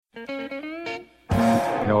You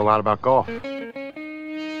know a lot about golf. Well,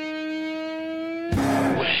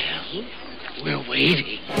 we're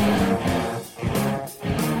waiting.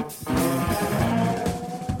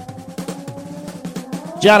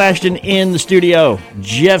 John Ashton in the studio.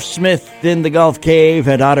 Jeff Smith in the golf cave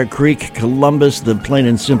at Otter Creek, Columbus, the Plain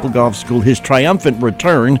and Simple Golf School. His triumphant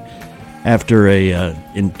return after a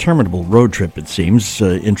interminable road trip, it seems.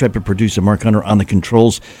 Intrepid producer Mark Hunter on the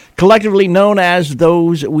controls, collectively known as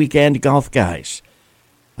those Weekend Golf Guys.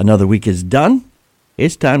 Another week is done.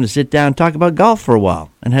 It's time to sit down and talk about golf for a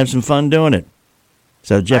while and have some fun doing it.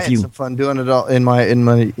 So, Jeff, I had some fun doing it all in my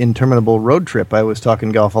interminable road trip. I was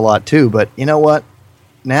talking golf a lot too, but you know what?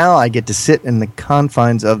 Now I get to sit in the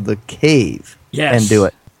confines of the cave and do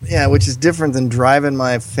it. Yeah, which is different than driving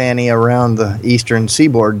my fanny around the eastern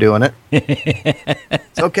seaboard doing it.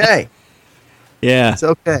 It's okay. Yeah. It's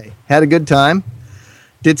okay. Had a good time.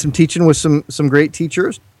 Did some teaching with some great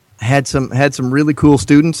teachers. Had some really cool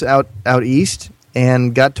students out east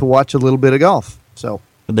and got to watch a little bit of golf. So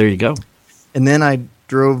there you go. And then I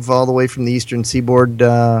drove all the way from the eastern seaboard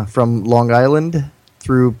from Long Island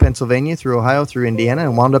through Pennsylvania, through Ohio, through Indiana,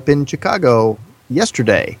 and wound up in Chicago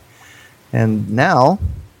yesterday. And now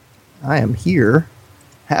I am here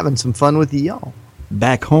having some fun with y'all.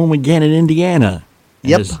 Back home again in Indiana.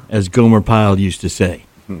 Yep. As Gomer Pyle used to say.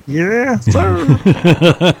 Yeah, sir.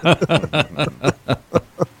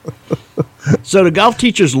 So do golf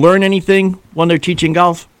teachers learn anything when they're teaching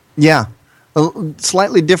golf? Yeah.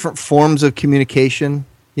 Slightly different forms of communication.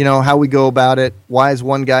 You know, how we go about it. Why is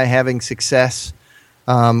one guy having success?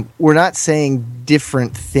 We're not saying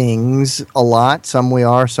different things a lot. Some we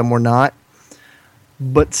are, some we're not.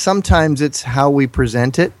 But sometimes it's how we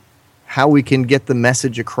present it, how we can get the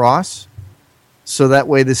message across, so that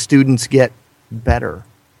way the students get better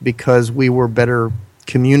because we were better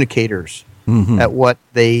communicators at what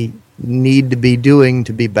they need to be doing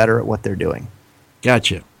to be better at what they're doing.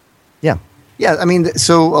 Gotcha. Yeah. Yeah, I mean,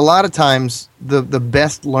 so a lot of times the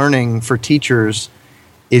best learning for teachers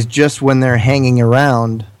is just when they're hanging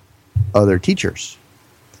around other teachers.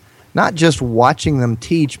 Not just watching them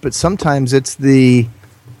teach, but sometimes it's the,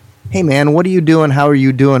 hey man, what are you doing? How are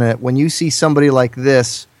you doing it? When you see somebody like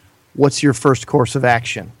this, what's your first course of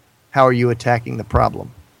action? How are you attacking the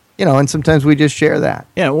problem? You know, and sometimes we just share that.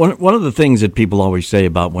 Yeah, one of the things that people always say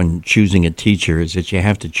about when choosing a teacher is that you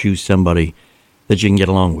have to choose somebody that you can get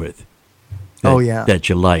along with. That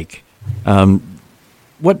you like. And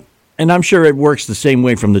I'm sure it works the same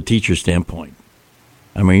way from the teacher standpoint.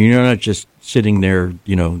 I mean, you're not just sitting there,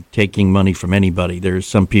 taking money from anybody. There's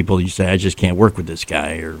some people you say, I just can't work with this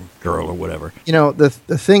guy or girl or whatever. You know, the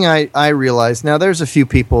thing I realize, now there's a few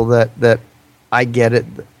people that I get it,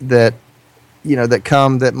 that, that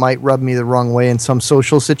come that might rub me the wrong way in some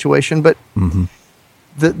social situation. But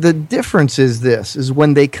the difference is this, is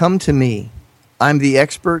when they come to me, I'm the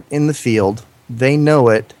expert in the field, they know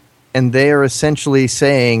it, and they are essentially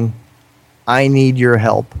saying, I need your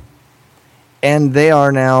help. And they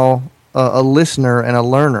are now a listener and a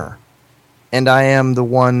learner. And I am the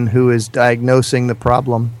one who is diagnosing the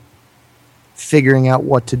problem, figuring out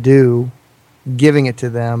what to do, giving it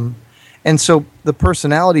to them. And so the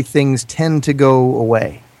personality things tend to go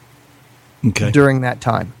away during that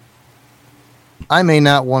time. I may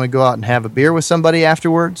not want to go out and have a beer with somebody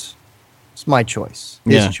afterwards. It's my choice.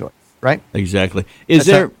 His choice. Right? Exactly. That's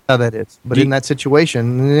how that is? But in that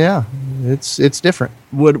situation, it's different.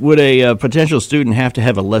 Would a potential student have to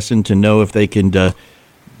have a lesson to know if they can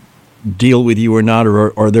deal with you or not,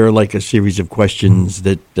 or are there like a series of questions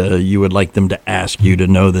that you would like them to ask you to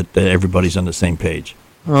know that everybody's on the same page?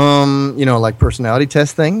 Like personality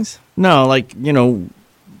test things? No, like,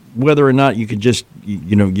 whether or not you could just,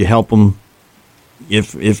 you help them.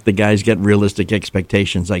 If the guys get realistic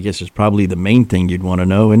expectations, I guess is probably the main thing you'd want to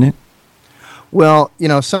know, isn't it? Well,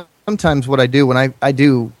 sometimes what I do when I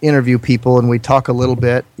do interview people and we talk a little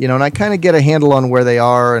bit, and I kind of get a handle on where they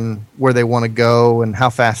are and where they want to go and how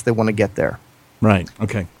fast they want to get there. Right.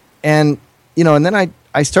 Okay. And, and then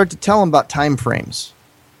I start to tell them about time frames.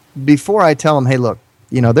 Before I tell them, hey, look,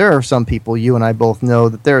 there are some people, you and I both know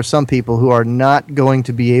that there are some people who are not going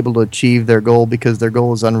to be able to achieve their goal because their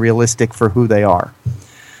goal is unrealistic for who they are.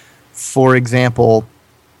 For example,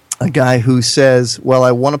 a guy who says, well,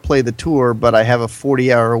 I want to play the tour, but I have a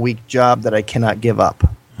 40-hour-a-week job that I cannot give up.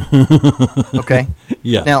 Okay?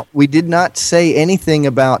 Yeah. Now, we did not say anything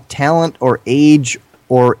about talent or age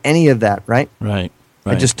or any of that, right? Right.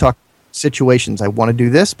 I just talked situations. I want to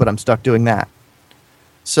do this, but I'm stuck doing that.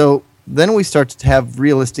 So then we start to have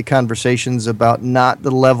realistic conversations about not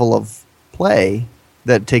the level of play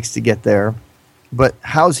that it takes to get there, but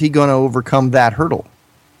how's he going to overcome that hurdle?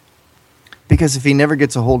 Because if he never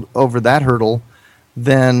gets over that hurdle,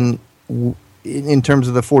 then in terms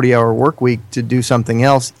of the 40-hour work week to do something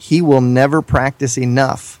else, he will never practice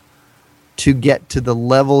enough to get to the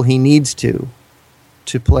level he needs to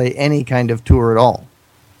play any kind of tour at all.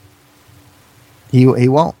 He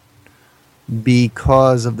won't,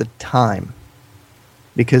 because of the time.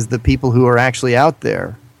 Because the people who are actually out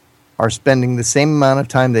there are spending the same amount of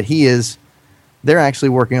time that he is. They're actually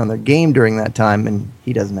working on their game during that time, and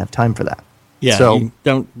he doesn't have time for that. Yeah, so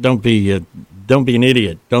don't be an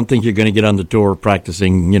idiot. Don't think you're going to get on the tour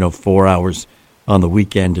practicing 4 hours on the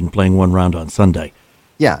weekend and playing one round on Sunday.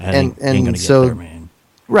 Yeah, ain't gonna so get there, man.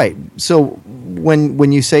 Right. So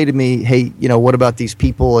when you say to me, hey, what about these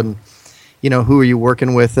people, and who are you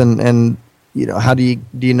working with, and how do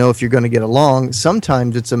you know if you're going to get along?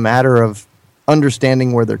 Sometimes it's a matter of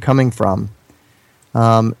understanding where they're coming from,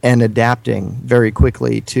 and adapting very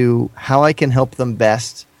quickly to how I can help them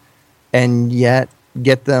best, and yet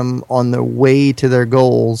get them on their way to their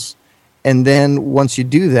goals. And then once you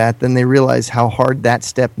do that, then they realize how hard that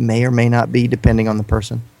step may or may not be, depending on the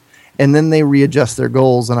person. And then they readjust their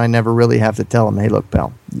goals, and I never really have to tell them, hey, look,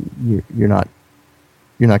 pal, you're not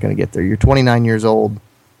going to get there. You're 29 years old,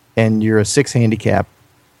 and you're a 6 handicap.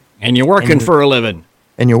 And you're working for a living.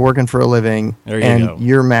 And you're working for a living, there you and go.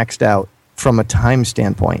 You're maxed out from a time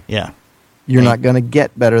standpoint. Yeah. You're not going to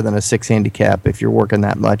get better than a 6 handicap if you're working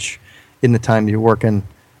that much in the time you're working,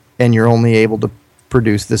 and you're only able to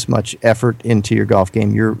produce this much effort into your golf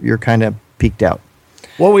game. You're kind of peaked out.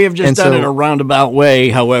 What we have just done in a roundabout way,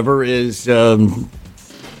 however, is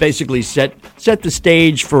basically set the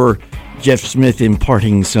stage for Jeff Smith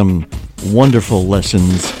imparting some wonderful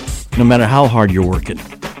lessons, no matter how hard you're working.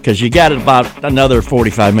 Because you got about another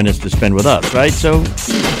 45 minutes to spend with us, right? So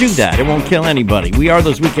do that. It won't kill anybody. We are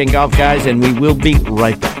those Weekend Golf Guys, and we will be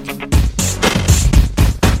right back.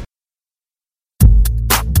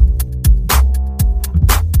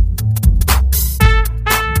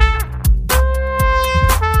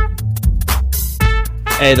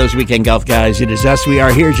 Hey, those Weekend Golf Guys. It is us. We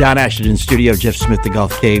are here. John Ashton in studio. Jeff Smith, the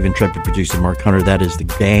Golf Cave, intrepid producer Mark Hunter. That is the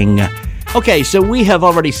gang. Okay, so we have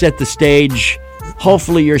already set the stage.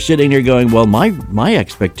 Hopefully you're sitting there going, well, my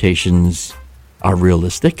expectations are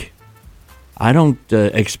realistic. I don't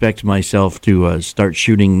expect myself to start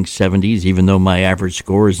shooting 70s, even though my average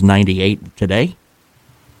score is 98 today.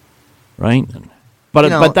 Right?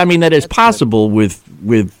 But I mean, that is possible with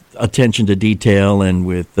attention to detail and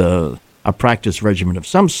with a practice regimen of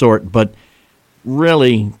some sort. But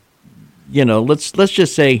really, let's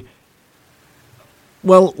just say,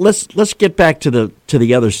 well, let's get back to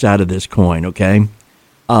the other side of this coin, okay?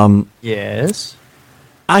 Yes.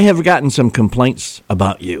 I have gotten some complaints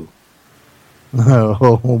about you.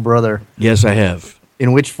 Oh, brother. Yes, I have.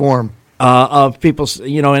 In which form? Of people,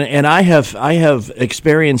 and I have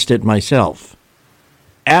experienced it myself.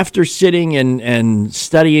 After sitting and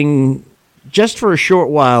studying just for a short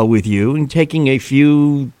while with you and taking a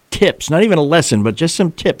few tips, not even a lesson, but just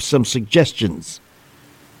some tips, some suggestions.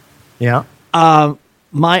 Yeah.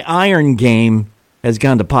 My iron game has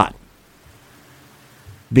gone to pot.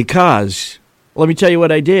 Because, let me tell you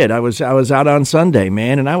what I did. I was out on Sunday,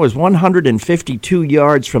 man, and I was 152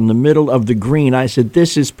 yards from the middle of the green. I said,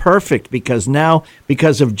 this is perfect, because now,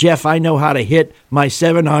 because of Jeff, I know how to hit my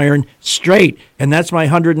 7-iron straight, and that's my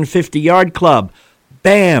 150-yard club.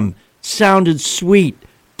 Bam! Sounded sweet.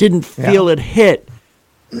 Didn't feel it hit.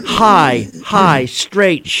 High,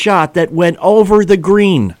 straight shot that went over the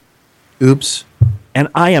green. Oops. And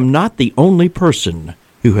I am not the only person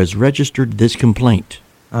who has registered this complaint.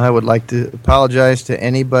 I would like to apologize to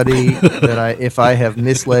anybody if I have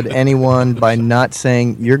misled anyone by not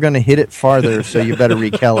saying you're going to hit it farther, so you better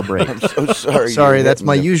recalibrate. I'm so sorry. Sorry, that's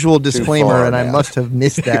my usual disclaimer, and now. I must have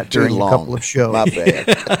missed that during a couple of shows. My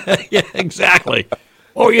bad. Yeah, exactly.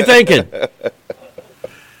 What were you thinking?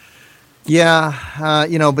 Yeah,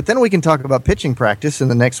 but then we can talk about pitching practice in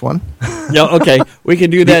the next one. Yeah, okay, we can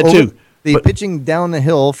do that too. The pitching down the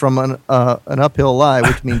hill from an uphill lie,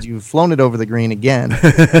 which means you've flown it over the green again,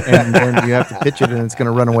 and then you have to pitch it, and it's going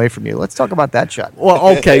to run away from you. Let's talk about that shot.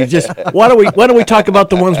 Well, okay, just why don't we talk about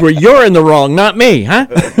the ones where you're in the wrong, not me, huh?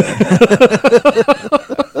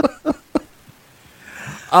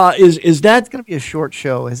 Is that going to be a short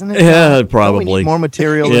show, isn't it? Yeah, probably. We need more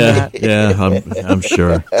material than that. Yeah, I'm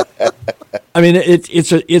sure. I mean,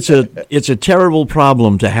 it's a terrible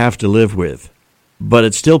problem to have to live with, but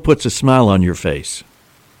it still puts a smile on your face.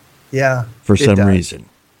 Yeah, for some reason.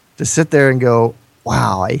 To sit there and go,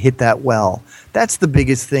 wow, I hit that well. That's the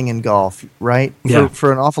biggest thing in golf, right? Yeah.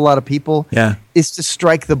 For an awful lot of people, yeah, is to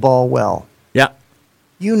strike the ball well. Yeah.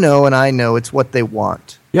 You know, and I know it's what they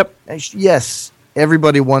want. Yep. Yes,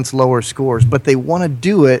 everybody wants lower scores, but they want to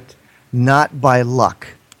do it not by luck.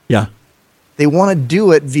 Yeah. They want to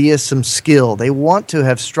do it via some skill. They want to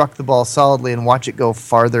have struck the ball solidly and watch it go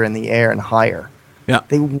farther in the air and higher. Yeah.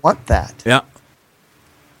 They want that. Yeah.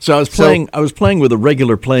 So I was playing with a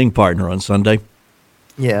regular playing partner on Sunday.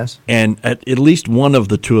 Yes. And at least one of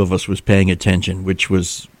the two of us was paying attention, which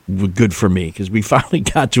was good for me because we finally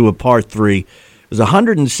got to a par 3. It was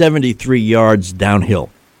 173 yards downhill.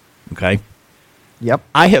 Okay. Yep.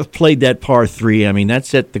 I have played that par 3. I mean,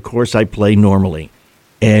 that's at the course I play normally.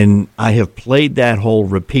 And I have played that hole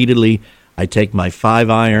repeatedly. I take my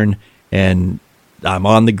 5-iron and I'm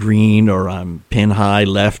on the green or I'm pin high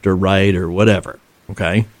left or right or whatever.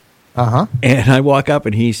 Okay. Uh-huh. And I walk up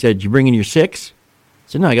and he said, "You bringing your 6?" I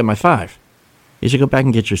said, "No, I got my 5. He said, "Go back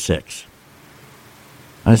and get your 6.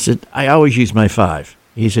 I said, "I always use my 5.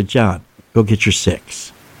 He said, "John, go get your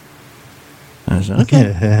 6. I said,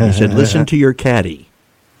 "Okay." He said, "Listen to your caddy."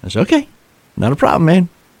 I said, "Okay, not a problem, man.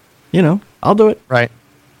 You know, I'll do it." Right.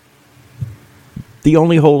 The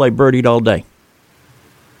only hole I birdied all day.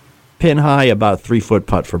 Pin high, about 3-foot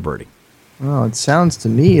putt for birdie. Well, it sounds to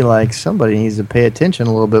me like somebody needs to pay attention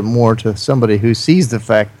a little bit more to somebody who sees the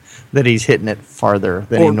fact that he's hitting it farther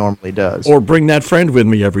than he normally does. Or bring that friend with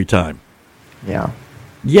me every time. Yeah.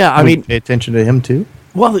 Yeah, I mean, pay attention to him too.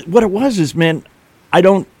 Well, what it was is, man, I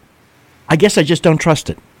guess I just don't trust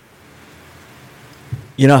it.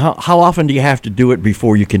 You know, how often do you have to do it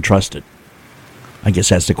before you can trust it? I guess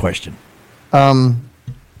that's the question.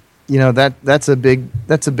 You know, that's a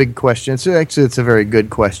big question. So actually, it's a very good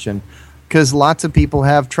question because lots of people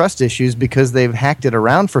have trust issues because they've hacked it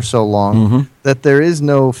around for so long that there is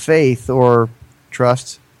no faith or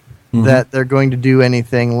trust that they're going to do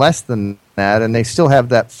anything less than that, and they still have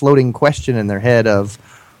that floating question in their head of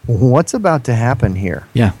what's about to happen here.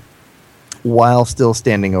 Yeah, while still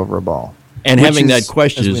standing over a ball. And having that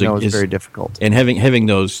question is very difficult. And having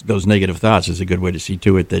those negative thoughts is a good way to see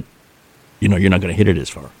to it that you're not going to hit it as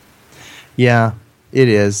far. Yeah, it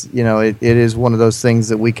is. You know, it is one of those things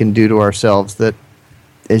that we can do to ourselves that,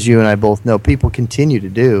 as you and I both know, people continue to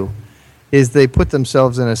do, is they put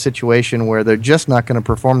themselves in a situation where they're just not going to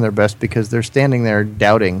perform their best because they're standing there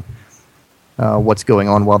doubting what's going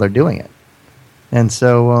on while they're doing it. And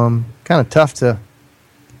so kind of tough to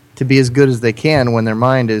be as good as they can when their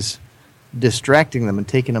mind is distracting them and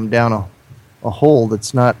taking them down a hole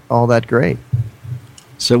that's not all that great.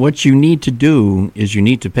 So what you need to do is you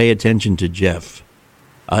need to pay attention to Jeff.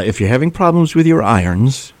 If you're having problems with your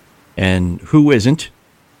irons, and who isn't?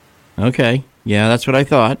 Okay, yeah, that's what I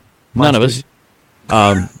thought. None of us.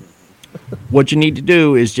 What you need to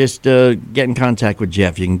do is just get in contact with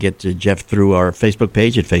Jeff. You can get to Jeff through our Facebook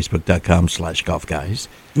page at facebook.com/golfguys.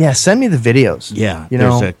 Yeah, send me the videos. Yeah,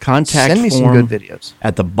 there's a contact send me form some good videos.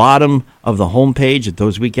 at the bottom of the homepage at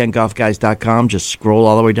thoseweekendgolfguys.com. Just scroll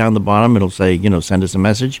all the way down the bottom. It'll say, send us a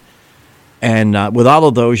message. And with all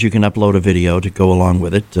of those, you can upload a video to go along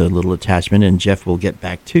with it, a little attachment, and Jeff will get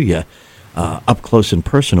back to you up close and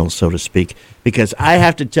personal, so to speak. Because I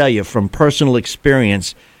have to tell you, from personal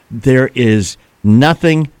experience, there is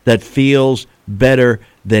nothing that feels better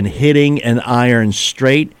than hitting an iron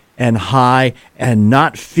straight and high and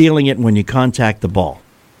not feeling it when you contact the ball.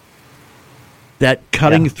 That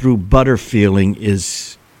cutting through butter feeling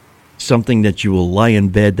is something that you will lie in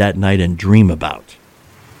bed that night and dream about.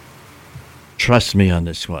 Trust me on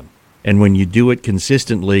this one. And when you do it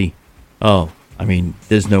consistently,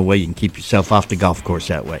 there's no way you can keep yourself off the golf course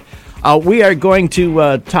that way. We are going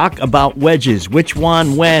to talk about wedges. Which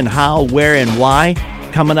one, when, how, where, and why.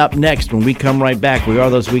 Coming up next when we come right back. We are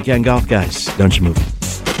those weekend golf guys. Don't you move.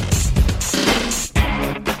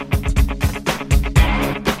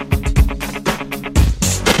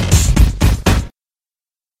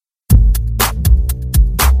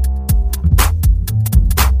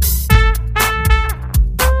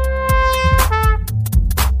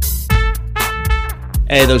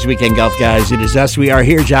 Hey, those weekend golf guys. It is us. We are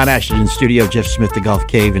here. John Ashton in studio. Jeff Smith, the Golf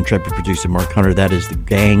Cave, intrepid producer Mark Hunter. That is the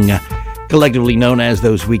gang, collectively known as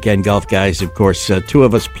those weekend golf guys. Of course, two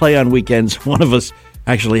of us play on weekends. One of us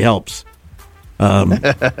actually helps.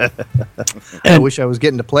 I wish I was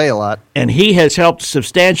getting to play a lot. And he has helped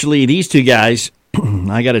substantially. These two guys,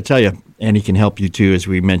 I got to tell you, and he can help you too, as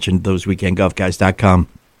we mentioned, thoseweekendgolfguys.com.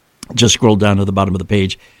 Just scroll down to the bottom of the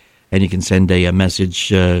page, and you can send a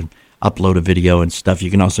message, upload a video and stuff. You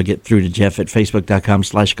can also get through to Jeff at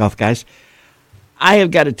facebook.com/golfguys. I have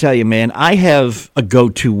got to tell you, man, I have a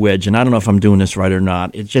go-to wedge, and I don't know if I'm doing this right or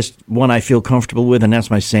not. It's just one I feel comfortable with, and that's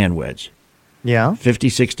my sand wedge. Yeah.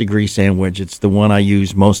 56-degree sand wedge. It's the one I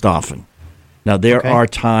use most often. Now, there are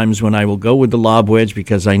times when I will go with the lob wedge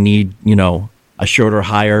because I need, a shorter,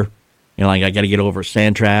 higher, like I got to get over a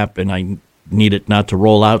sand trap and I need it not to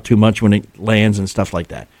roll out too much when it lands and stuff like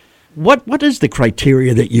that. What is the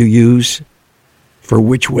criteria that you use for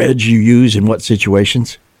which wedge you use in what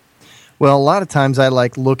situations? Well, a lot of times I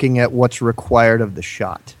like looking at what's required of the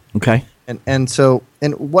shot. Okay. And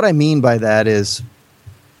what I mean by that is,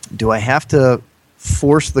 do I have to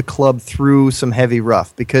force the club through some heavy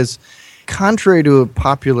rough? Because contrary to a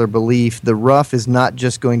popular belief, the rough is not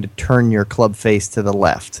just going to turn your club face to the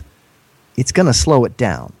left. It's going to slow it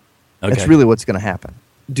down. Okay. That's really what's going to happen.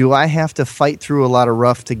 Do I have to fight through a lot of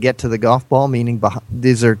rough to get to the golf ball, meaning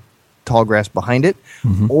these are tall grass behind it?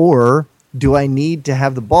 Mm-hmm. Or do I need to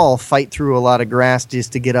have the ball fight through a lot of grass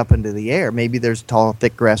just to get up into the air? Maybe there's tall,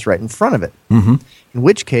 thick grass right in front of it. Mm-hmm. In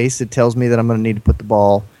which case, it tells me that I'm going to need to put the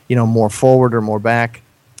ball, more forward or more back.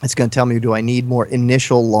 It's going to tell me, do I need more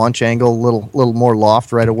initial launch angle, little more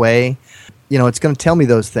loft right away? It's going to tell me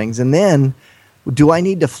those things. And then, do I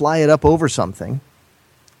need to fly it up over something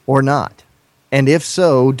or not? And if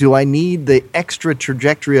so, do I need the extra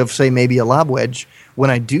trajectory of, say, maybe a lob wedge? When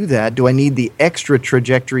I do that, do I need the extra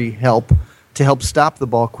trajectory help to help stop the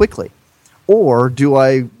ball quickly? Or do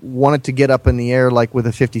I want it to get up in the air like with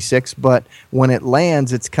a 56, but when it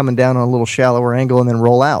lands, it's coming down on a little shallower angle and then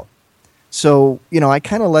roll out? So, I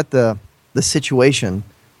kind of let the situation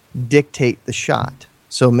dictate the shot.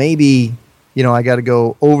 So maybe, I got to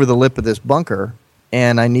go over the lip of this bunker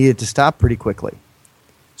and I need it to stop pretty quickly.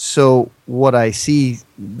 So what I see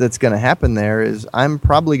that's going to happen there is I'm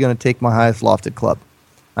probably going to take my highest lofted club.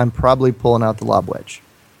 I'm probably pulling out the lob wedge.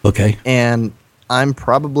 Okay. And I'm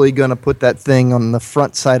probably going to put that thing on the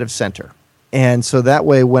front side of center. And so that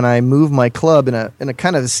way, when I move my club in a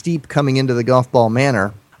kind of steep coming into the golf ball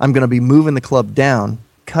manner, I'm going to be moving the club down,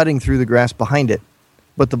 cutting through the grass behind it.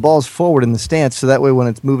 But the ball's forward in the stance, so that way when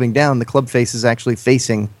it's moving down, the club face is actually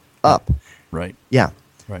facing up. Right. Yeah.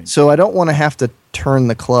 Right. So I don't want to have to turn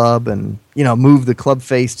the club and, move the club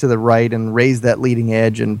face to the right and raise that leading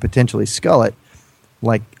edge and potentially scull it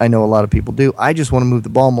like I know a lot of people do. I just want to move the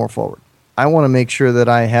ball more forward. I want to make sure that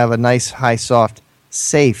I have a nice, high, soft,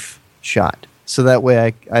 safe shot. So that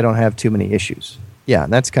way I don't have too many issues. Yeah,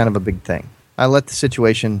 that's kind of a big thing. I let the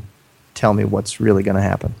situation tell me what's really going to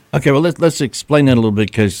happen. Okay, well, let's explain that a little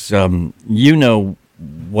bit because you know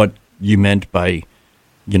what you meant by,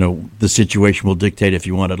 the situation will dictate if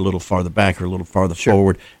you want it a little farther back or a little farther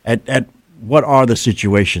forward. At what are the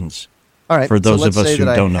situations? All right, for those of us who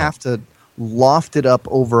don't know. I have to loft it up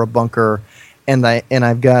over a bunker, and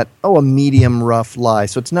I've got a medium rough lie,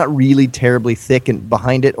 so it's not really terribly thick and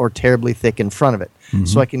behind it or terribly thick in front of it. Mm-hmm.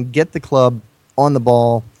 So I can get the club on the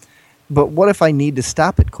ball. But what if I need to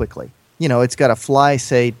stop it quickly? It's got to fly,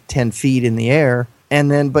 say, 10 feet in the air,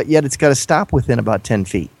 but yet it's got to stop within about 10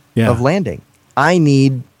 feet of landing. I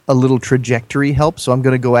need a little trajectory help, so I'm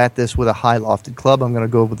going to go at this with a high lofted club. I'm going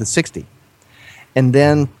to go with a 60. And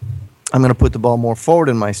then I'm going to put the ball more forward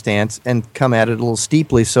in my stance and come at it a little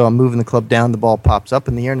steeply, so I'm moving the club down, the ball pops up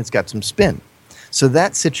in the air, and it's got some spin. So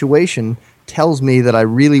that situation tells me that I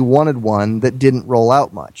really wanted one that didn't roll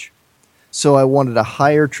out much. So I wanted a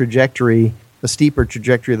higher trajectory, a steeper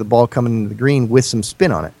trajectory of the ball coming into the green with some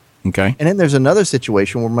spin on it. Okay. And then there's another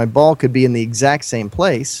situation where my ball could be in the exact same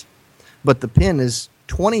place, but the pin is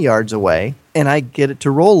 20 yards away, and I get it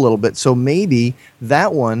to roll a little bit. So maybe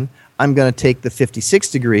that one, I'm going to take the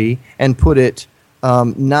 56 degree and put it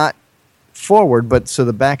not forward, but so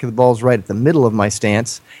the back of the ball is right at the middle of my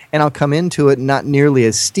stance, and I'll come into it not nearly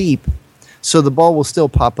as steep. So the ball will still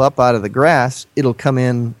pop up out of the grass. It'll come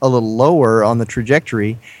in a little lower on the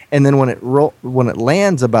trajectory, and then when it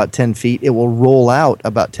lands about 10 feet, it will roll out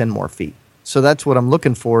about 10 more feet. So that's what I'm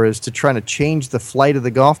looking for, is to try to change the flight of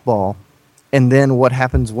the golf ball, and then what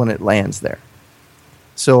happens when it lands there.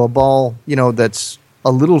 So a ball, that's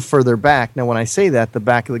a little further back. Now, when I say that, the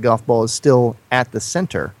back of the golf ball is still at the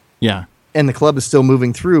center. Yeah. And the club is still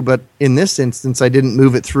moving through, but in this instance, I didn't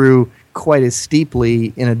move it through quite as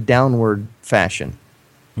steeply in a downward fashion.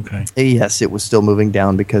 Okay. Yes, it was still moving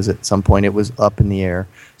down because at some point it was up in the air.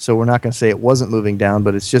 So we're not going to say it wasn't moving down,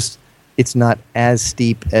 but it's not as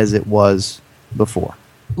steep as it was before.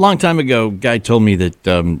 A long time ago, a guy told me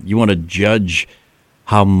that you want to judge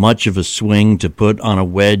how much of a swing to put on a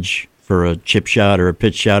wedge for a chip shot or a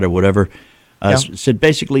pitch shot or whatever. Said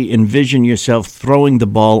basically envision yourself throwing the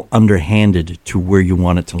ball underhanded to where you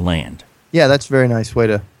want it to land. Yeah, that's a very nice way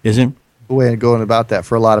to... Isn't it? Way of going about that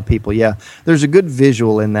for a lot of people. Yeah, there's a good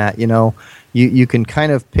visual in that. You can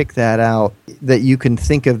kind of pick that out, that you can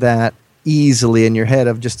think of that easily in your head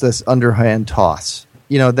of just this underhand toss.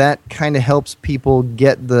 that kind of helps people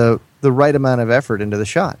get the right amount of effort into the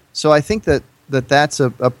shot. So I think that's a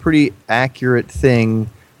pretty accurate thing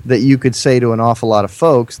that you could say to an awful lot of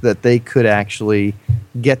folks, that they could actually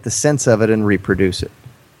get the sense of it and reproduce it.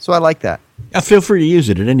 So I like that. Feel free to use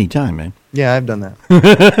it at any time, man. Yeah, I've done that.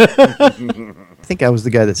 I think I was the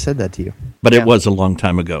guy that said that to you. But It was a long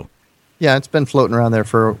time ago. Yeah, it's been floating around there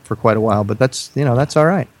for quite a while, but that's all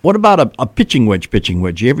right. What about a pitching wedge?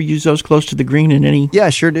 You ever use those close to the green in any? Yeah,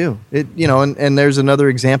 sure do. And there's another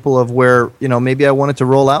example of where, maybe I want it to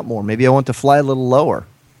roll out more. Maybe I want it to fly a little lower.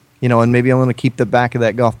 And maybe I want to keep the back of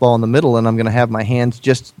that golf ball in the middle, and I'm going to have my hands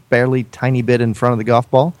just barely tiny bit in front of the golf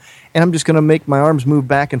ball, and I'm just going to make my arms move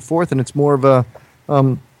back and forth, and it's more of a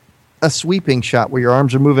sweeping shot where your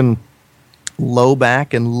arms are moving low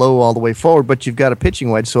back and low all the way forward, but you've got a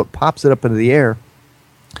pitching wedge, so it pops it up into the air,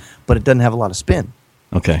 but it doesn't have a lot of spin.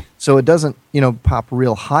 Okay. So it doesn't, pop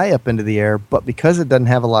real high up into the air, but because it doesn't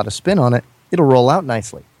have a lot of spin on it, it'll roll out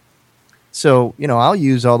nicely. So, I'll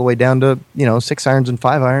use all the way down to, 6 irons and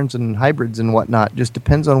 5 irons and hybrids and whatnot. Just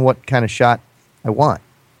depends on what kind of shot I want.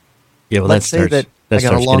 Yeah, well, let's say that I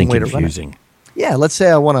got a long way to run it. Yeah, let's say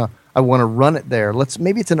I want to run it there.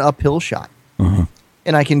 Maybe it's an uphill shot. Mm-hmm.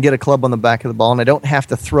 And I can get a club on the back of the ball, and I don't have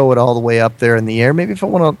to throw it all the way up there in the air. Maybe if I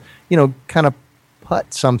want to, kind of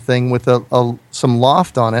putt something with some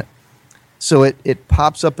loft on it, so it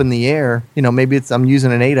pops up in the air. Maybe I'm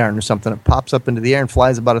using an 8 iron or something. It pops up into the air and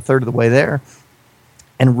flies about a third of the way there,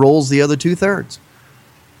 and rolls the other 2/3,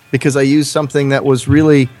 because I used something that was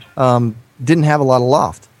really didn't have a lot of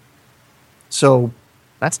loft. So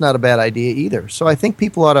that's not a bad idea either. So I think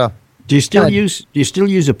people ought to. Do you still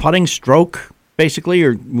use a putting stroke basically,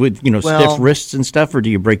 or with stiff wrists and stuff, or do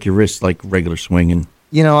you break your wrists like regular swing? And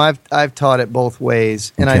I've taught it both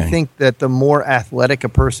ways, and I think that the more athletic a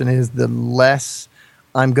person is, the less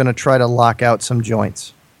I'm going to try to lock out some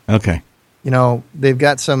joints. Okay. They've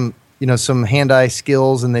got some hand-eye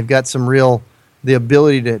skills, and they've got the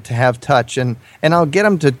ability to have touch, and I'll get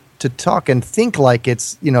them to talk and think like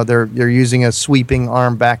it's they're using a sweeping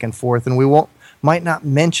arm back and forth, and might not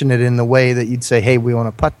mention it in the way that you'd say, hey, we want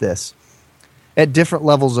to putt this, at different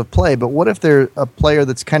levels of play. But what if they're a player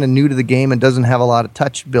that's kind of new to the game and doesn't have a lot of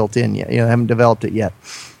touch built in yet, haven't developed it yet?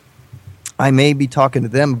 I may be talking to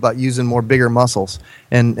them about using more bigger muscles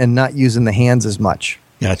and not using the hands as much.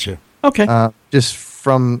 Gotcha. Okay.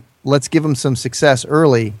 Let's give them some success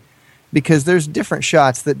early, because there's different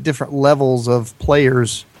shots that different levels of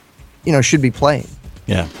players, should be playing.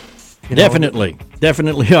 Yeah.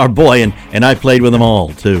 Definitely our boy, and I played with them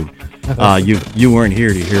all too. You weren't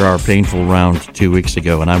here to hear our painful round 2 weeks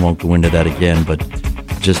ago, and I won't go into that again, but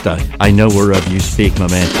just I know whereof you speak, my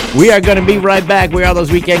man. We are going to be right back. We are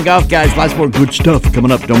those weekend golf guys. Lots more good stuff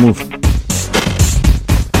coming up. Don't move.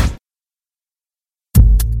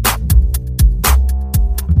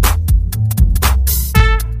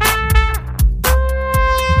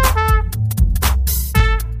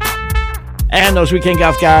 And those weekend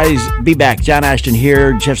golf guys be back. John Ashton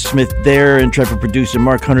here, Jeff Smith there, and Trevor producer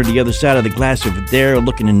Mark Hunter the other side of the glass over there,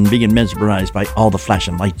 looking and being mesmerized by all the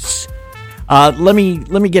flashing lights. Let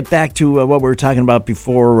me get back to what we were talking about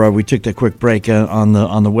before we took that quick break on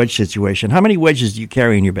the wedge situation. How many wedges do you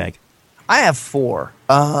carry in your bag? I have 4.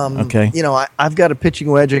 Okay. I've got a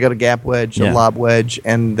pitching wedge, I got a gap wedge, a lob wedge,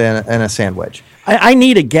 and a sand wedge. I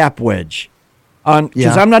need a gap wedge,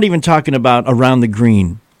 because I'm not even talking about around the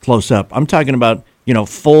green. Close up. I'm talking about,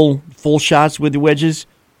 full shots with the wedges.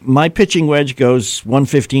 My pitching wedge goes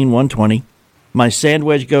 115, 120. My sand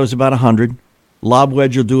wedge goes about 100. Lob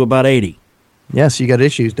wedge will do about 80. Yes, you got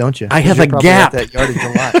issues, don't you? I have a gap. That yardage a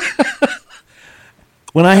lot.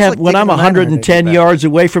 when I'm 110 yards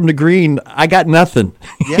away from the green, I got nothing.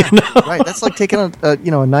 Yeah, right. That's like taking a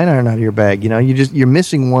 9 iron out of your bag. You're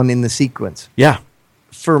missing one in the sequence. Yeah.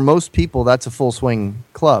 For most people, that's a full swing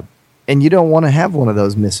club. And you don't want to have one of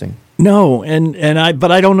those missing. No,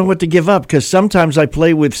 but I don't know what to give up, because sometimes I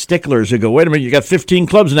play with sticklers who go, wait a minute, you got 15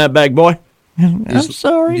 clubs in that bag, boy. I'm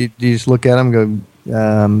sorry. Do you just look at them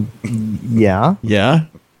and go, yeah? Yeah.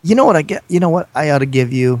 You know what I get? You know what I ought to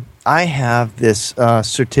give you? I have this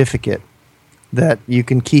certificate that you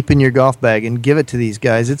can keep in your golf bag and give it to these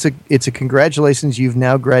guys. It's a congratulations, you've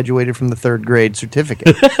now graduated from the 3rd grade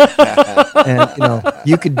certificate. And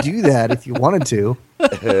you could do that if you wanted to.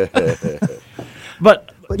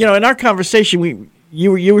 But in our conversation,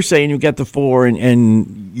 you were saying you got the 4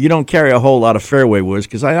 and you don't carry a whole lot of fairway woods,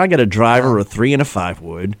 because I got a driver, a 3 and a 5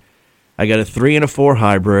 wood. I got a 3 and a 4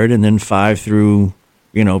 hybrid, and then 5 through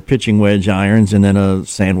pitching wedge irons, and then a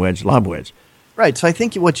sand wedge, lob wedge. Right. So I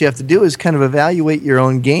think what you have to do is kind of evaluate your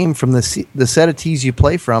own game from the set of tees you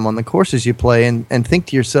play from on the courses you play, and think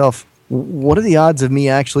to yourself, what are the odds of me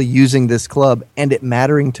actually using this club and it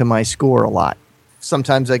mattering to my score a lot?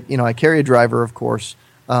 Sometimes I carry a driver, of course,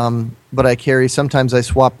 but sometimes I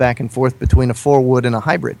swap back and forth between a 4-wood and a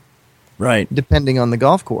hybrid. Right. Depending on the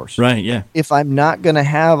golf course. Right, yeah. If I'm not going to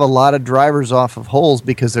have a lot of drivers off of holes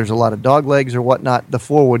because there's a lot of dog legs or whatnot, the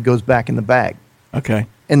 4-wood goes back in the bag. Okay.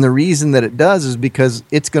 And the reason that it does is because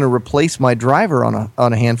it's going to replace my driver on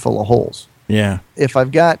a handful of holes. Yeah. If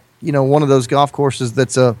I've got, one of those golf courses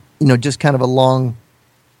that's just kind of a long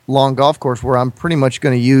golf course where I'm pretty much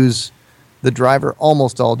going to use the driver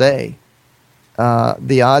almost all day,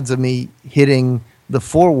 the odds of me hitting the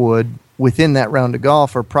 4-wood within that round of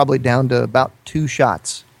golf are probably down to about 2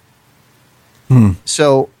 shots.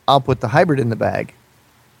 So I'll put the hybrid in the bag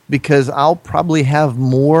because I'll probably have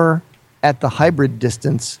more at the hybrid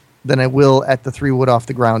distance than I will at the 3-wood off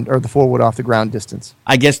the ground or the 4-wood off the ground distance.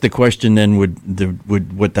 I guess the question then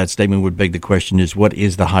what that statement would beg the question is, what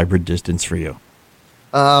is the hybrid distance for you?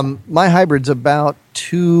 My hybrid's about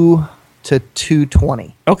 2 to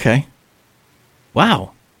 220. Okay.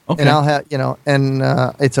 Wow. Okay. And I'll have,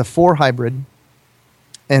 it's a 4 hybrid,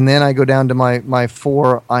 and then I go down to my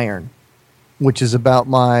 4 iron, which is about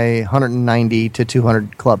my 190 to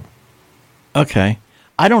 200 club. Okay.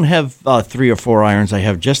 I don't have 3 or 4 irons. I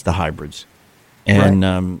have just the hybrids. And,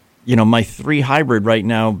 right. My 3 hybrid right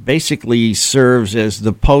now basically serves as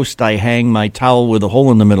the post I hang my towel with a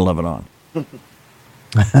hole in the middle of it on.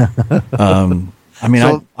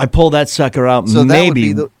 I pull that sucker out so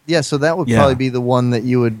maybe. So that would probably be the one that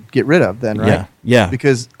you would get rid of then, right? Yeah.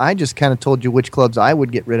 Because I just kind of told you which clubs I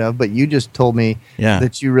would get rid of, but you just told me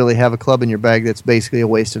that you really have a club in your bag that's basically a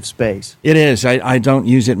waste of space. It is. I don't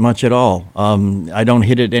use it much at all. I don't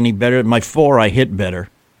hit it any better. My 4 I hit better.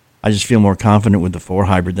 I just feel more confident with the 4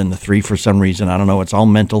 hybrid than the 3 for some reason. I don't know. It's all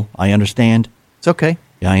mental. I understand. It's okay.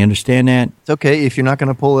 Yeah, I understand that. It's okay if you're not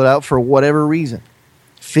going to pull it out for whatever reason.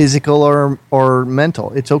 Physical or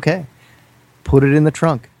mental, it's okay. Put it in the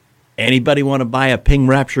trunk. Anybody want to buy a Ping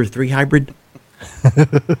Rapture 3 hybrid?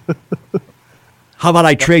 How about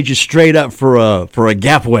I trade you straight up for a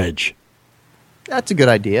gap wedge? That's a good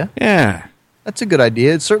idea. Yeah. That's a good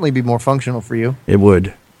idea. It'd certainly be more functional for you. It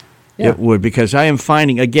would. Yeah. It would, because I am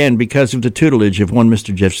finding, again, because of the tutelage of one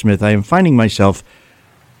Mr. Jeff Smith, I am finding myself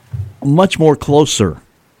much more closer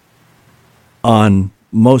on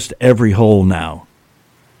most every hole now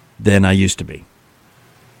than I used to be.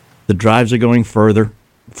 The drives are going farther.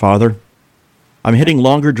 I'm hitting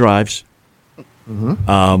longer drives.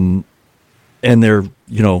 Mm-hmm. And they're,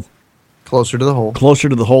 closer to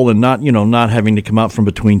the hole and not having to come out from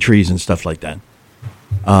between trees and stuff like that.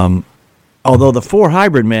 Although the 4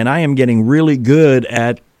 hybrid, man, I am getting really good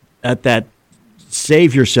at that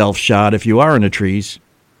save yourself shot if you are in the trees.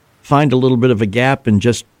 Find a little bit of a gap and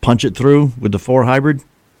just punch it through with the 4 hybrid.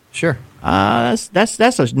 Sure. That's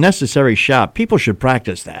a necessary shot. People should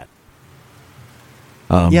practice that.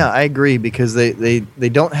 Yeah, I agree, because they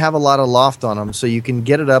don't have a lot of loft on them, so you can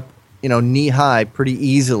get it up, knee high pretty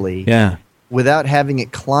easily. Yeah. Without having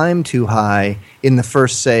it climb too high in the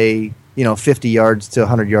first, say, 50 yards to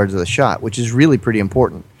 100 yards of the shot, which is really pretty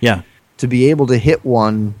important. Yeah. To be able to hit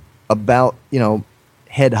one about,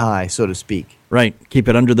 head high, so to speak. Right. Keep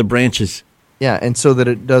it under the branches. Yeah, and so that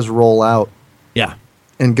it does roll out. Yeah.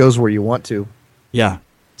 And goes where you want to. Yeah.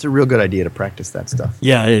 It's a real good idea to practice that stuff.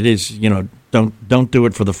 Yeah, it is. Don't do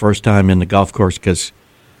it for the first time in the golf course, because,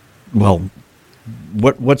 well,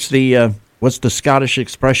 what's the Scottish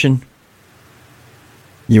expression?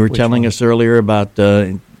 You were telling us earlier about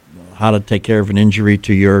how to take care of an injury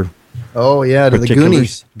to your. Oh yeah, to the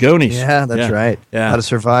Goonies. Goonies. Yeah, that's right. Yeah. How to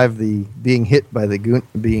survive the being hit in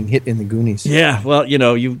the Goonies. Yeah. Well,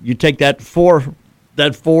 you take that 4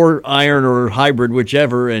 iron or hybrid,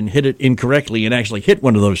 whichever, and hit it incorrectly and actually hit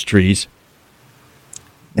one of those trees.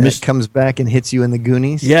 And it comes back and hits you in the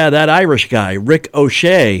Goonies? Yeah, that Irish guy, Rick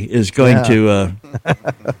O'Shea, is going to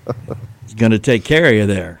is going to take care of you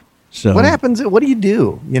there. So what happens? What do you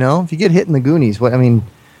do? If you get hit in the Goonies, certainly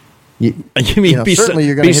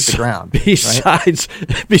you're going to hit the ground.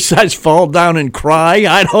 Besides fall down and cry,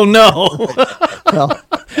 I don't know. Well,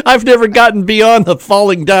 I've never gotten beyond the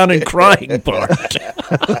falling down and crying part.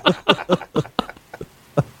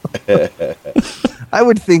 I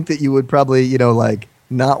would think that you would probably,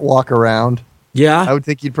 not walk around. Yeah. I would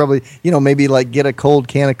think you'd probably, maybe get a cold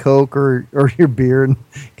can of Coke or your beer and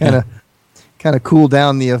kind of cool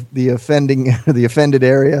down the offended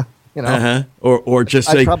area. You know, or just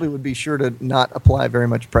I say, probably would be sure to not apply very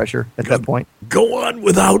much pressure at that point. "Go on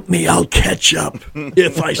without me. I'll catch up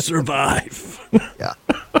if I survive." Yeah.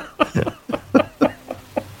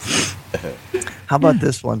 How about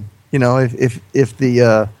this one? You know, if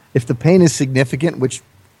the pain is significant, which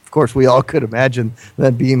of course we all could imagine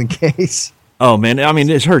that being the case. Oh man, I mean,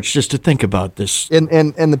 it hurts just to think about this. And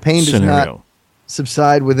the pain does not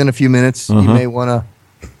subside within a few minutes. You may want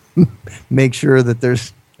to make sure that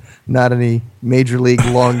there's not any major league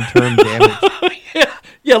long-term damage.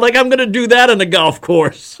 Yeah, like I'm going to do that on the golf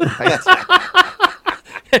course. Right.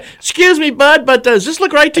 Excuse me, bud, but does this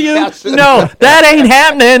look right to you? No, that ain't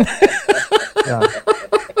happening. Yeah.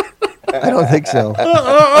 I don't think so.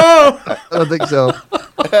 I don't think so.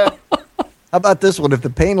 How about this one? If the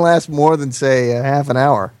pain lasts more than, say, a half an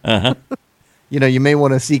hour, you know, you may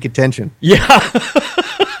want to seek attention. Yeah.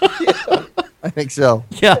 I think so.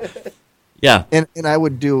 Yeah. Yeah. And I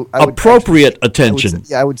would do appropriate attention.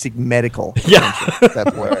 I would seek medical Yeah. attention at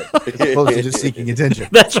that point, as opposed to just seeking attention.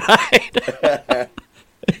 That's right.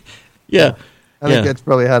 Yeah. I think that's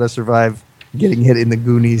probably how to survive getting hit in the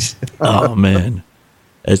Goonies. Oh man,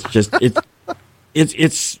 it's just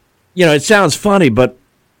it's you know, it sounds funny, but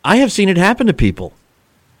I have seen it happen to people.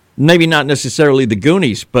 Maybe not necessarily the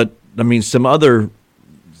Goonies, but I mean some other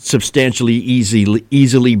substantially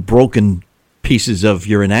easily broken pieces of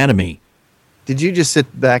your anatomy. Did you just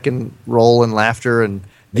sit back and roll in laughter and?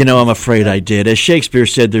 You know, I'm afraid I did. As Shakespeare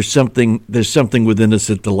said, there's something within us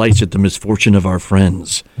that delights at the misfortune of our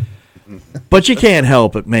friends. But you can't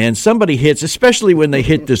help it, man. Somebody hits, especially when they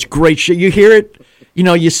hit this great shot. You hear it, you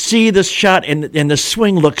know, you see this shot and the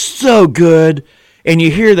swing looks so good, and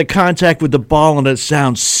you hear the contact with the ball and it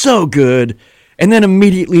sounds so good, and then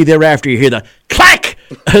immediately thereafter you hear the clack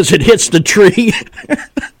as it hits the tree.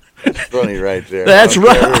 It's funny right there. That's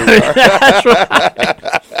right. That's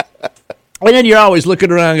right. And then you're always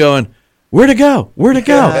looking around going, where'd it go? Where'd it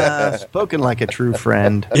go? Spoken like a true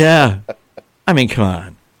friend. Yeah. I mean, come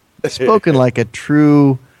on. Spoken like a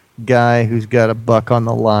true guy who's got a buck on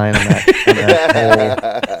the line in that hole.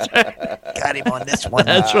 Got him on this one.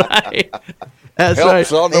 That's right. That's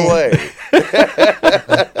Help's right. on the way.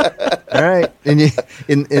 All right. And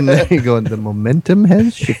there you go. The momentum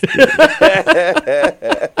has shifted.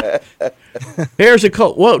 Here's a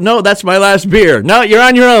cold. Whoa, no, that's my last beer. No, you're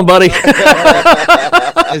on your own, buddy.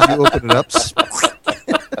 As you open it up.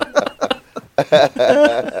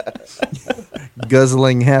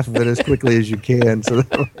 Guzzling half of it as quickly as you can so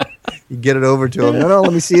that you get it over to him. No,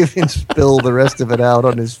 let me see if he can spill the rest of it out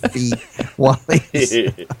on his feet while he's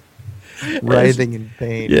writhing in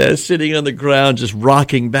pain. Yeah, sitting on the ground, just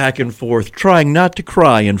rocking back and forth, trying not to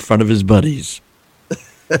cry in front of his buddies.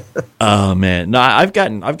 Oh man, no, I've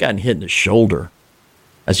gotten hit in the shoulder.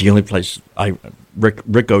 That's the only place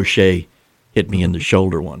Ricochet hit me in the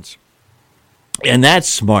shoulder once, and that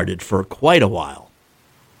smarted for quite a while.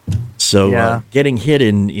 So getting hit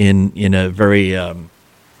in a very well,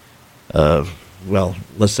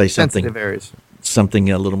 let's say something Sensitive areas. Something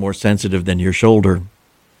a little more sensitive than your shoulder.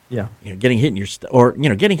 Yeah, you know, getting hit in your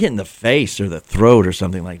getting hit in the face or the throat or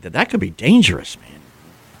something like that. That could be dangerous, man.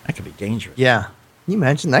 That could be dangerous. Yeah. Can you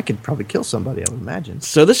imagine? That could probably kill somebody, I would imagine.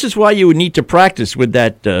 So this is why you would need to practice with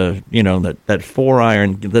that, that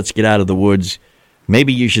 4-iron, let's get out of the woods.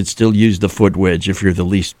 Maybe you should still use the foot wedge if you're the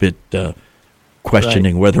least bit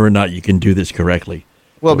questioning whether or not you can do this correctly.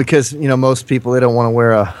 Well, because, you know, most people, they don't want to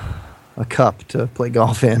wear a cup to play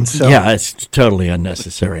golf in. So. Yeah, it's totally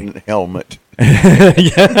unnecessary. Helmet.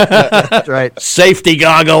 That's right. Safety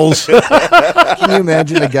goggles. Can you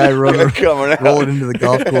imagine a guy rolling into the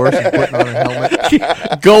golf course and putting on a helmet?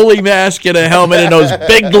 Goalie mask and a helmet and those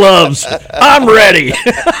big gloves. I'm ready.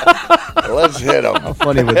 Let's hit them. How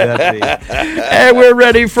funny would that be? And we're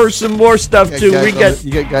ready for some more stuff too. You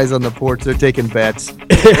got guys on the porch. They're taking bets.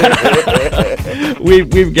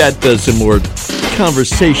 We've got some more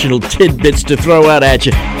conversational tidbits to throw out at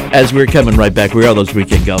you as we're coming right back. We are those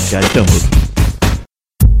weekend golf guys. Don't move.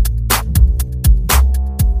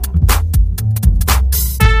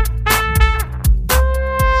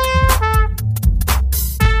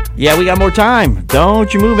 Yeah, we got more time.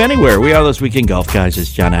 Don't you move anywhere. We are those weekend golf guys.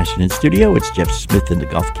 It's John Ashton in studio. It's Jeff Smith in the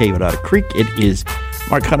Golf Cave at Otter Creek. It is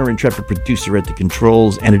Mark Hunter, intrepid producer at the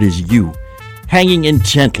controls, and it is you hanging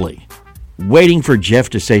intently, waiting for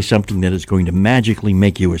Jeff to say something that is going to magically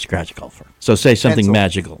make you a scratch golfer. So say something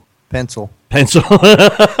Pencil. magical. Pencil.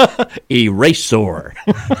 Eraser.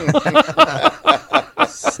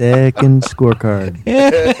 Second scorecard.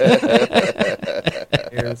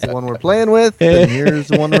 Here's the one we're playing with, and here's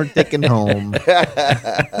the one we're taking home.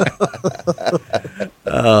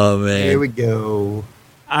 Oh, man. Here we go.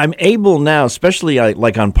 I'm able now, especially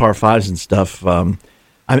like on par fives and stuff. I'm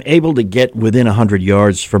able to get within 100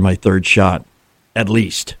 yards for my third shot, at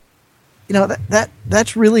least. You know,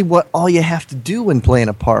 that's really what all you have to do when playing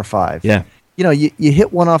a par five. Yeah. You know, you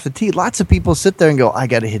hit one off the tee. Lots of people sit there and go, I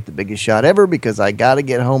got to hit the biggest shot ever because I got to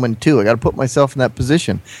get home in two. I got to put myself in that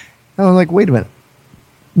position. And I'm like, wait a minute.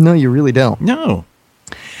 No, you really don't. No.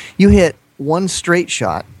 You hit one straight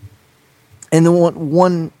shot and then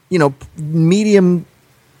one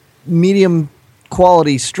medium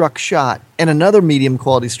quality struck shot and another medium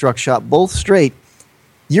quality struck shot, both straight.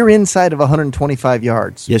 You're inside of 125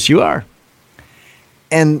 yards. Yes, you are.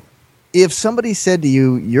 And if somebody said to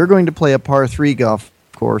you, you're going to play a par 3 golf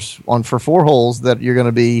course for 4 holes that you're going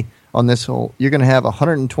to be on this hole, you're going to have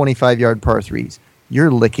 125-yard par 3s.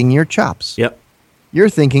 You're licking your chops. Yep. You're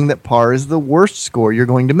thinking that par is the worst score you're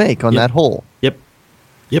going to make on that hole. Yep.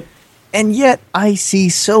 And yet I see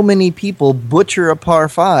so many people butcher a par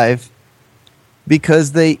 5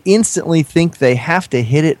 because they instantly think they have to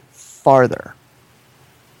hit it farther.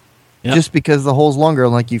 Yep. Just because the hole's longer,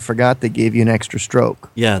 like you forgot they gave you an extra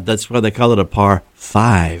stroke. Yeah, that's why they call it a par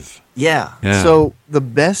 5. Yeah. Yeah. So the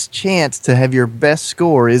best chance to have your best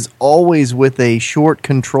score is always with a short,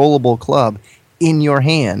 controllable club in your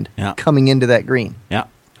hand coming into that green. Yeah.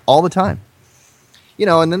 All the time. You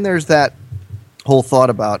know, and then there's that whole thought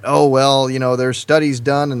about, oh, well, you know, there's studies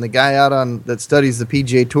done, and the guy that studies the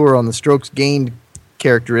PGA Tour on the strokes gained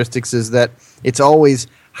characteristics is that it's always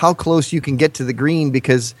how close you can get to the green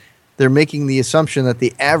because they're making the assumption that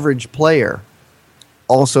the average player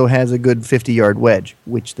also has a good 50-yard wedge,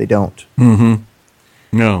 which they don't. Mm-hmm.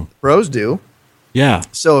 No. Pros do. Yeah.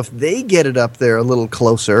 So if they get it up there a little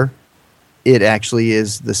closer, it actually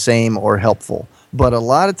is the same or helpful. But a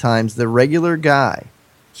lot of times, the regular guy,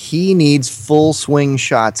 he needs full swing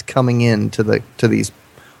shots coming into these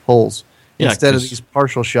holes instead of these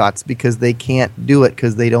partial shots because they can't do it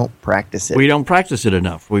because they don't practice it. We don't practice it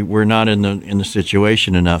enough. We're not in the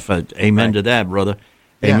situation enough. Amen to that, brother.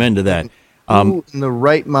 Amen to that. Who in the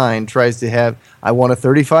right mind tries to have, I want a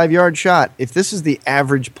 35-yard shot. If this is the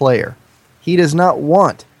average player, he does not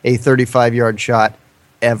want a 35-yard shot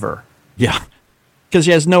ever. Yeah, because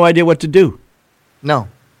he has no idea what to do. No.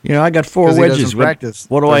 You know, I got 4 wedges.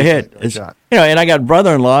 What do I hit? And I got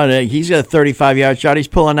brother-in-law, and he's got a 35-yard shot. He's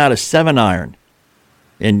pulling out a 7-iron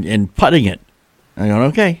and putting it. I'm going,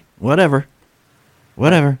 okay, whatever.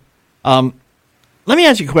 Let me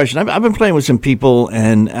ask you a question. I've been playing with some people,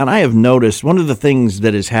 and I have noticed one of the things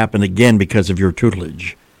that has happened again because of your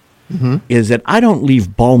tutelage is that I don't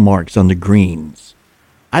leave ball marks on the greens.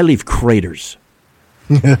 I leave craters.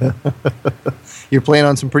 You're playing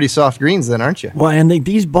on some pretty soft greens then, aren't you? Well, and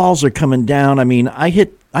these balls are coming down. I mean, I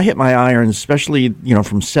hit my irons, especially,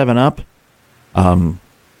 from 7 up. Do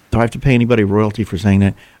I have to pay anybody royalty for saying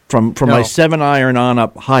that? From No. my 7-iron on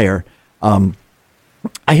up higher, I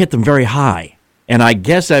hit them very high. And I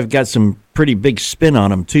guess I've got some pretty big spin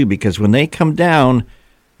on them, too, because when they come down,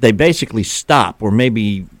 they basically stop or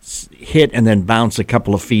maybe hit and then bounce a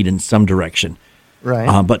couple of feet in some direction.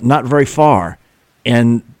 Right. But not very far.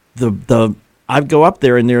 And I go up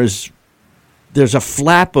there and there's a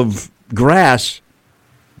flap of grass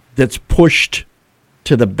that's pushed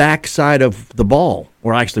to the back side of the ball,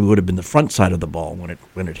 or actually would have been the front side of the ball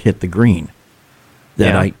when it hit the green.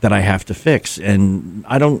 That I have to fix, and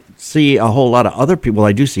I don't see a whole lot of other people. Well,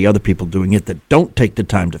 I do see other people doing it that don't take the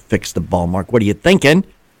time to fix the ball mark. What are you thinking?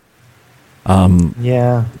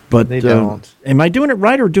 Yeah, but they don't. Am I doing it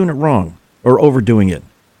right or doing it wrong or overdoing it?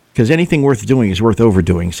 Because anything worth doing is worth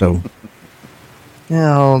overdoing. So,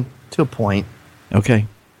 to a point. Okay.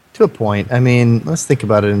 To a point. I mean, let's think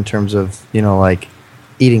about it in terms of like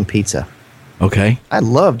eating pizza. Okay. I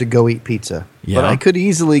love to go eat pizza, Yeah. but I could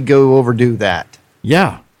easily go overdo that.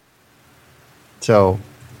 Yeah. So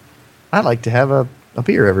I like to have a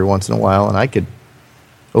beer every once in a while, and I could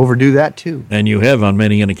overdo that too. And you have on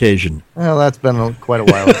many an occasion. Well, that's been quite a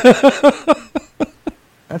while.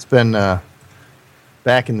 That's been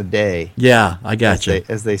back in the day. Yeah, I got you.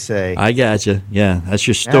 As they say. I got you. Yeah, that's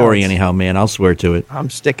your story anyhow, man. I'll swear to it.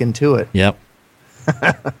 I'm sticking to it. Yep.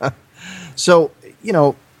 So,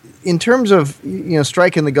 in terms of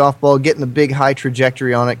striking the golf ball, getting a big high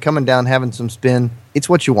trajectory on it, coming down, having some spin, it's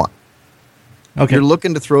what you want. Okay. You're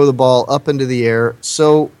looking to throw the ball up into the air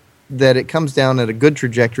so that it comes down at a good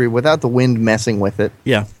trajectory without the wind messing with it.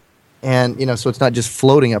 Yeah. And so it's not just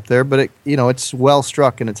floating up there, but it's well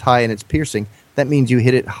struck and it's high and it's piercing. That means you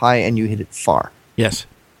hit it high and you hit it far. Yes.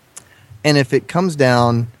 And if it comes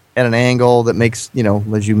down at an angle that makes,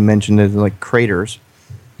 as you mentioned, it like craters,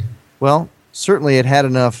 well, certainly it had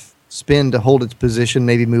enough spin to hold its position,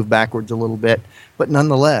 maybe move backwards a little bit. But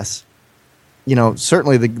nonetheless,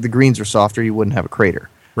 certainly the greens are softer. You wouldn't have a crater.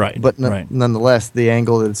 Right. But nonetheless, the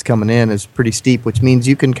angle that it's coming in is pretty steep, which means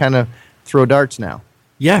you can kind of throw darts now.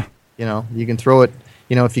 Yeah. You can throw it,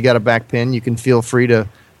 if you got a back pin, you can feel free to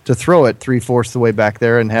throw it 3/4 the way back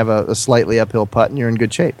there and have a slightly uphill putt, and you're in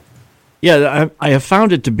good shape. Yeah, I have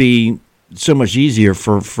found it to be so much easier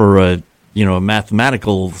for a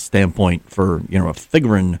mathematical standpoint, for a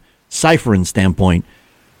figuring, ciphering standpoint.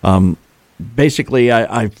 Basically,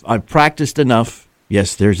 I've practiced enough.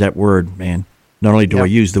 Yes, there's that word, man. Not only do I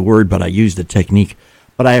use the word, but I use the technique.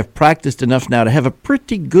 But I have practiced enough now to have a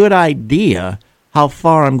pretty good idea how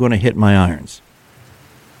far I'm going to hit my irons.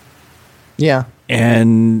 Yeah.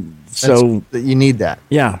 And so you need that.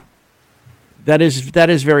 Yeah. That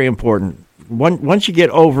is very important. Once you get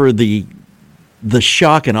over the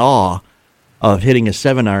shock and awe of hitting a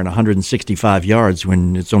 7-iron 165 yards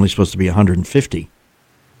when it's only supposed to be 150,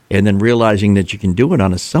 and then realizing that you can do it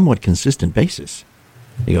on a somewhat consistent basis,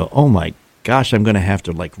 you go, oh my gosh, I'm going to have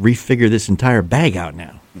to refigure this entire bag out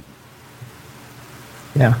now.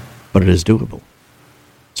 Yeah. But it is doable.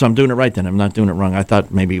 So I'm doing it right then. I'm not doing it wrong. I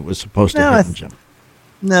thought maybe it was supposed to hit and jump.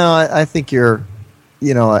 No, I think you're,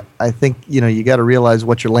 I think, you got to realize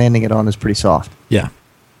what you're landing it on is pretty soft. Yeah.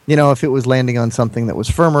 If it was landing on something that was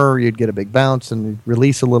firmer, you'd get a big bounce and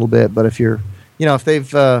release a little bit. But if you're, if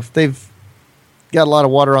they've got a lot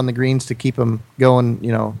of water on the greens to keep them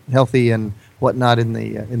going, healthy and whatnot in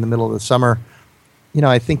the middle of the summer,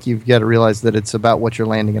 I think you've got to realize that it's about what you're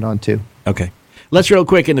landing it on too. Okay. Let's real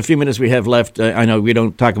quick, in the few minutes we have left, I know we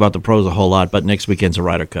don't talk about the pros a whole lot, but next weekend's a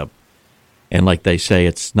Ryder Cup. And like they say,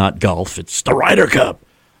 it's not golf, it's the Ryder Cup.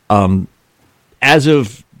 As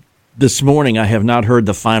of this morning, I have not heard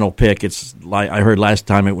the final pick. It's like I heard last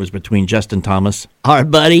time it was between Justin Thomas, our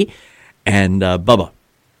buddy, and Bubba.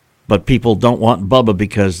 But people don't want Bubba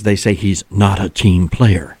because they say he's not a team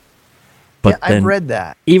player. But yeah, I've read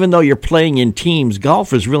that. Even though you're playing in teams,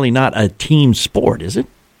 golf is really not a team sport, is it?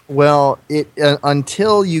 Well,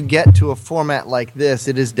 until you get to a format like this,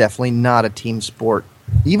 it is definitely not a team sport.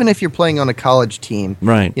 Even if you're playing on a college team,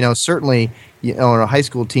 right? Certainly, on a high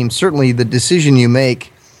school team, certainly the decision you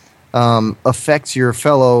make affects your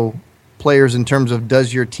fellow players in terms of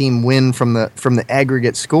does your team win from the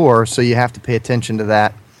aggregate score. So you have to pay attention to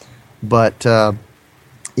that. But but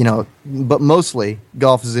mostly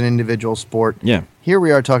golf is an individual sport. Yeah. Here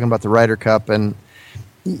we are talking about the Ryder Cup, and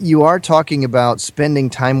you are talking about spending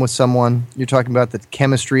time with someone. You're talking about the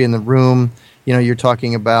chemistry in the room. You're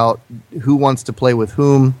talking about who wants to play with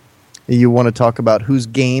whom. You want to talk about whose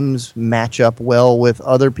games match up well with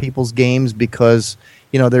other people's games because,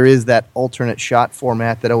 there is that alternate shot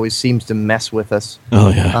format that always seems to mess with us. Oh,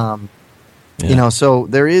 yeah. So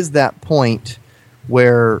there is that point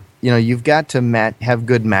where, you've got to have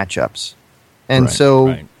good matchups. And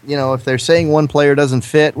if they're saying one player doesn't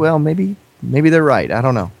fit, well, maybe they're right. I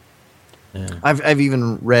don't know. Yeah. I've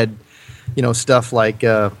even read, stuff like,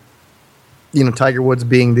 Tiger Woods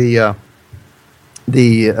being the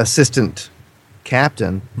assistant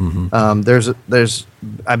captain. Mm-hmm.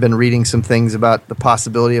 I've been reading some things about the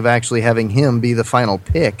possibility of actually having him be the final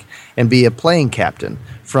pick and be a playing captain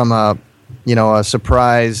from a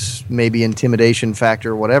surprise, maybe intimidation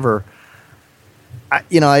factor or whatever. I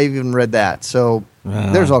even read that. So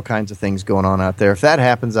there's all kinds of things going on out there. If that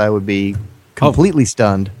happens, I would be completely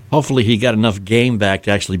stunned. Hopefully he got enough game back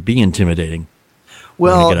to actually be intimidating.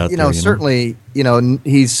 Well, certainly,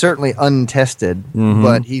 he's certainly untested,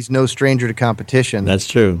 but he's no stranger to competition. That's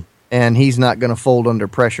true. And he's not going to fold under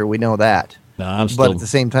pressure. We know that. No, but at the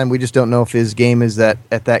same time, we just don't know if his game is at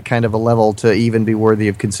that kind of a level to even be worthy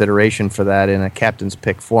of consideration for that in a captain's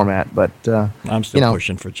pick format. But I'm still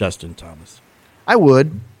pushing for Justin Thomas. I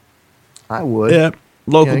would. Yeah,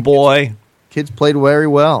 local boy. Kids played very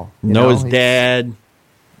well. Know his dad.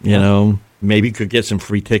 Maybe could get some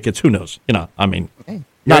free tickets. Who knows? Hey,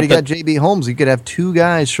 you already got J.B. Holmes. You could have two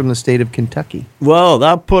guys from the state of Kentucky. Well,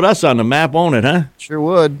 that'll put us on the map, won't it, huh? Sure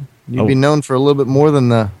would. You'd be known for a little bit more than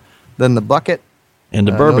the bucket and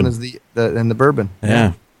the bourbon. Known as the bourbon.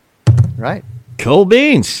 Yeah. Right. Cool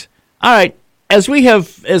beans. All right. As we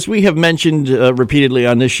have mentioned repeatedly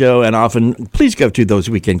on this show and often, please go to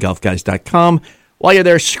thoseweekendgolfguys.com. While you're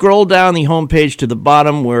there, scroll down the homepage to the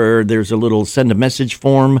bottom where there's a little send a message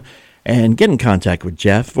form and get in contact with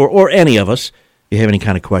Jeff or any of us. If you have any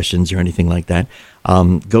kind of questions or anything like that,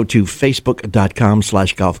 go to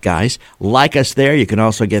facebook.com/golfguys. Like us there. You can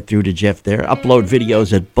also get through to Jeff there. Upload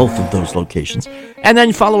videos at both of those locations. And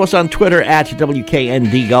then follow us on Twitter at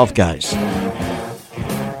WKND Golf Guys.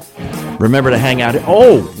 Remember to hang out.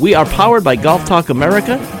 Oh, we are powered by Golf Talk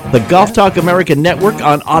America, the Golf Talk America network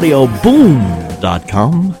on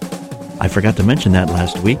audioboom.com. I forgot to mention that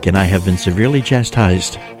last week, and I have been severely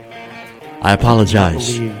chastised. I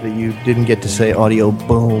apologize. I believe that you didn't get to say audio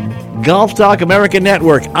boom. Golf Talk America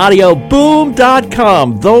Network,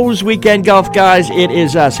 audioboom.com. Those weekend golf guys, it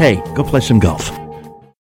is us. Hey, go play some golf.